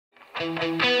Hey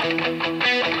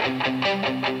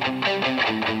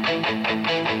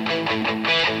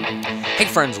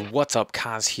friends, what's up?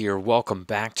 Kaz here. Welcome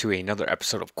back to another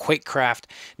episode of QuakeCraft.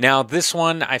 Now this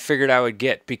one I figured I would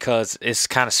get because it's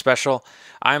kind of special.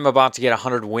 I'm about to get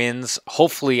 100 wins,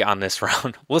 hopefully on this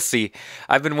round. We'll see.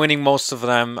 I've been winning most of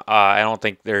them. I don't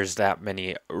think there's that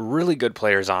many really good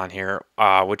players on here,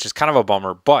 which is kind of a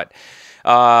bummer. But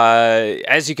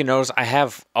as you can notice, I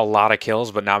have a lot of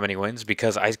kills, but not many wins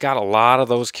because I got a lot of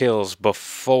those kills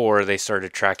before they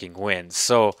started tracking wins.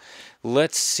 So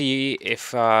let's see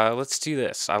if let's do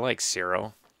this. I like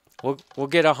Zero. We'll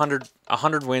get 100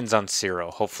 wins on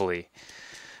Zero, hopefully.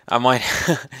 I might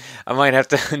I might have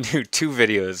to do 2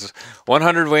 videos.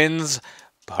 100 wins,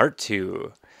 part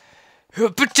 2.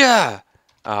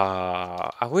 I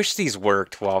wish these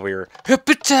worked while we were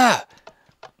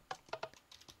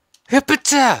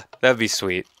That'd be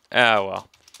sweet. Well.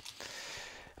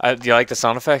 Do you like the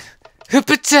sound effect?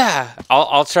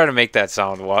 I'll try to make that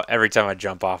sound every time I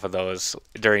jump off of those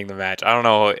during the match. I don't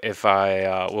know if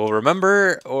I will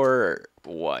remember or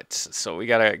what. So we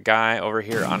got a guy over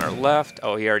here on our left.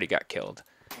 Oh, he already got killed.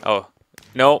 Oh,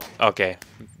 no. Okay.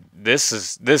 This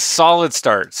solid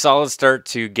start. Solid start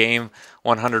to game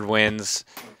 100 wins.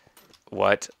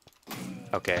 What?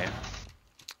 Okay.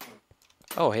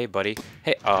 Oh, hey, buddy.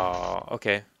 Hey. Oh,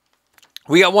 okay.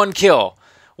 We got 1 kill.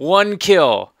 1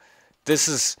 kill. This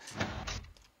is...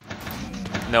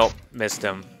 Nope, missed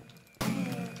him.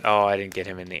 Oh, I didn't get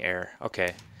him in the air.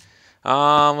 Okay.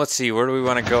 Let's see. Where do we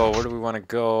want to go? Where do we want to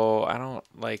go? I don't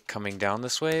like coming down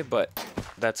this way, but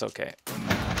that's okay.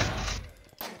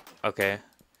 Okay.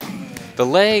 The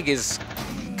leg is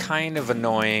kind of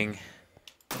annoying.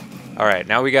 All right,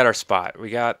 now we got our spot. We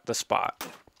got the spot.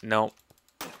 Nope.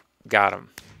 Got him.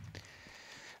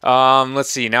 Let's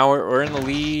see. Now we're in the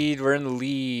lead. We're in the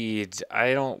lead.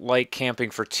 I don't like camping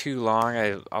for too long.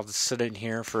 I'll just sit in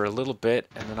here for a little bit,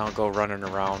 and then I'll go running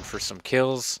around for some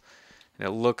kills. And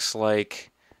it looks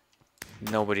like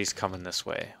nobody's coming this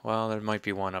way. Well, there might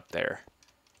be one up there.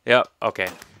 Yep. Okay.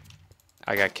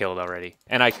 I got killed already.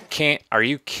 And I can't... Are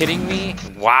you kidding me?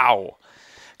 Wow.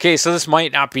 Okay, so this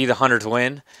might not be the 100th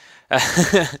win.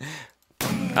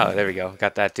 Oh, there we go.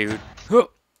 Got that dude.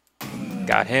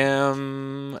 Got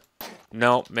him.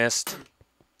 Nope, missed.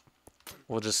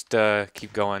 We'll just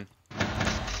keep going.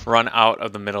 Run out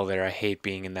of the middle there. I hate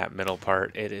being in that middle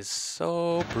part. It is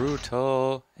so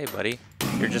brutal. Hey, buddy.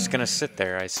 You're just going to sit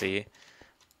there, I see.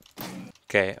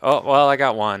 Okay. Oh, well, I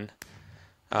got one.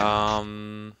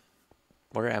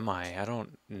 Where am I? I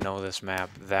don't know this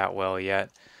map that well yet.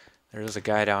 There's a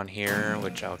guy down here,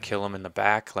 which I'll kill him in the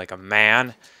back like a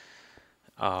man.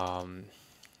 Dang,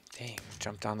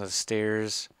 jumped down the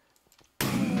stairs.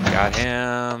 Got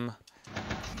him.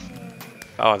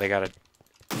 Oh, they got a...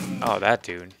 Oh, that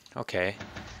dude. Okay.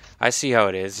 I see how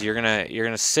it is. You're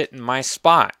gonna sit in my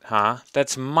spot, huh?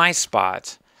 That's my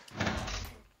spot.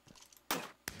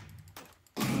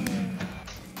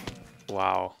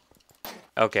 Wow.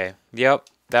 Okay. Yep.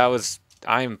 That was...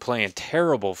 I'm playing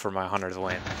terrible for my 100th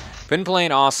win. Been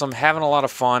playing awesome, having a lot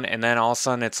of fun, and then all of a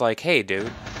sudden it's like, hey,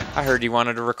 dude, I heard you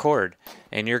wanted to record,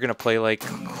 and you're going to play like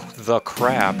the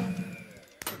crap.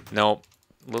 Nope.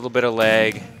 A little bit of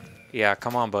lag. Yeah,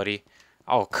 come on, buddy.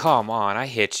 Oh, come on. I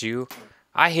hit you.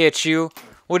 I hit you.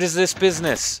 What is this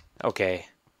business? Okay.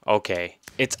 Okay.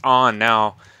 It's on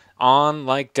now. On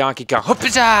like Donkey Kong.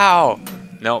 Hoop-a-dow!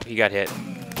 Nope, he got hit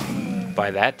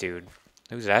by that dude.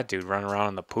 Who's that dude running around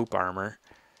in the poop armor?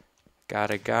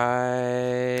 Got a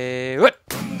guy. What?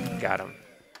 Got him.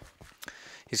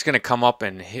 He's going to come up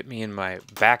and hit me in my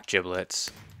back giblets.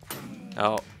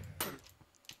 Oh.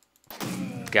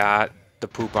 Got the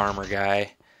poop armor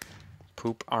guy.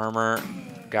 Poop armor.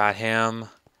 Got him.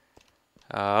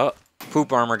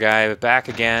 Poop armor guy. Back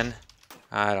again.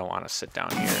 I don't want to sit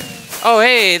down here. Oh,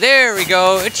 hey, there we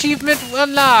go. Achievement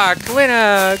unlocked.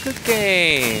 Winner. Good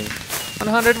game.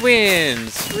 100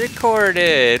 wins.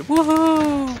 Recorded.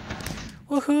 Woohoo.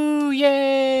 Woohoo.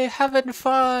 Yay. Having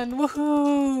fun.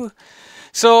 Woohoo.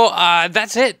 So,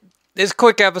 that's it. This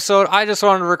quick episode. I just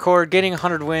wanted to record getting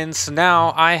 100 wins. So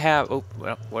now I have... Oh,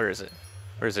 well, where is it?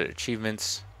 Where is it?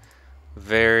 Achievements.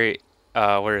 Where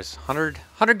is 100?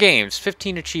 100 games.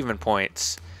 15 achievement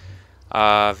points.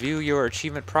 View your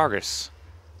achievement progress.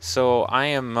 So, I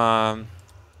am... how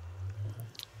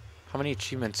many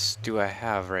achievements do I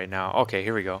have right now? Okay,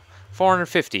 here we go.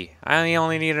 450. I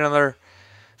only need another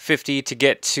 50 to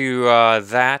get to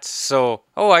that. So,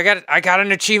 oh, I got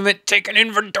an achievement. Take an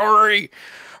inventory.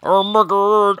 Oh my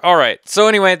god. All right. So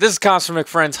anyway, this is Cosmic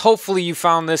Friends. Hopefully you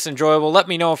found this enjoyable. Let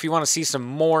me know if you want to see some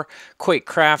more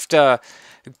QuakeCraft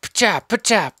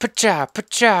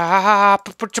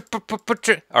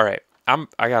All right.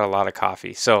 I got a lot of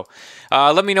coffee. So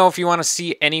let me know if you want to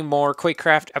see any more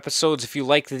QuakeCraft episodes. If you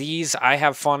like these, I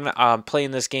have fun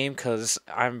playing this game because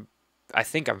I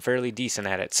think I'm fairly decent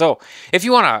at it. So if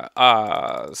you want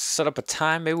to set up a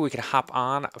time, maybe we could hop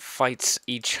on, fights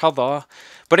each other.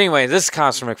 But anyway, this is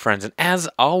Cosmic Friends, and as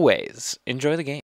always, enjoy the game.